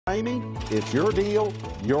Ramey, it's your deal,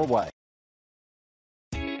 your way.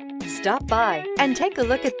 Stop by and take a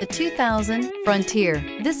look at the 2000 Frontier.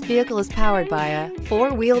 This vehicle is powered by a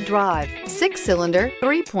 4-wheel drive, 6-cylinder,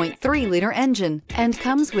 3.3-liter engine and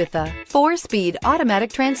comes with a 4-speed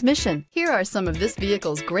automatic transmission. Here are some of this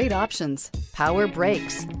vehicle's great options: power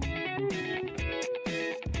brakes,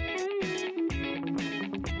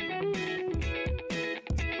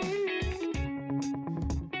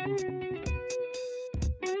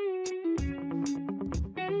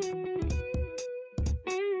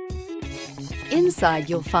 inside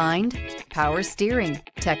you'll find power steering,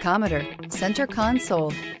 tachometer, center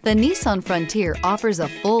console. The Nissan Frontier offers a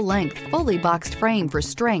full-length, fully boxed frame for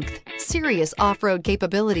strength, serious off-road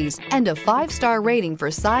capabilities, and a 5-star rating for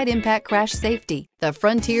side impact crash safety. The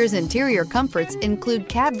Frontier's interior comforts include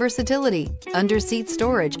cab versatility, under-seat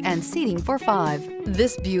storage, and seating for 5.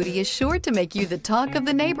 This beauty is sure to make you the talk of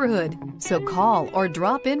the neighborhood. So call or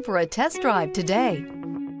drop in for a test drive today.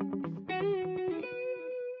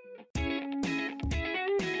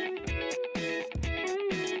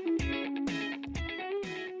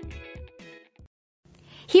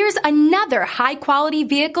 Here's another high-quality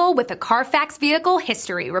vehicle with a Carfax Vehicle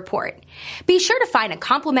History Report. Be sure to find a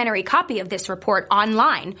complimentary copy of this report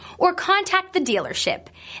online or contact the dealership.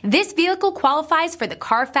 This vehicle qualifies for the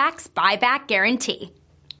Carfax Buyback Guarantee.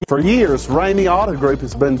 For years, Ramey Auto Group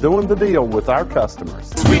has been doing the deal with our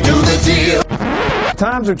customers. We do the deal.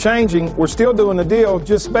 Times are changing. We're still doing the deal,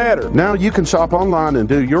 just better. Now you can shop online and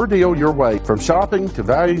do your deal your way, from shopping to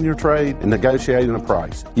valuing your trade and negotiating a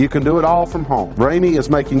price. You can do it all from home. Ramey is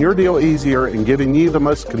making your deal easier and giving you the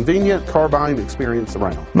most convenient car buying experience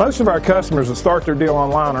around. Most of our customers that start their deal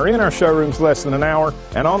online are in our showrooms less than an hour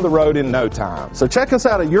and on the road in no time. So check us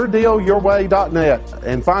out at yourdealyourway.net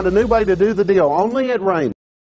and find a new way to do the deal only at Ramey.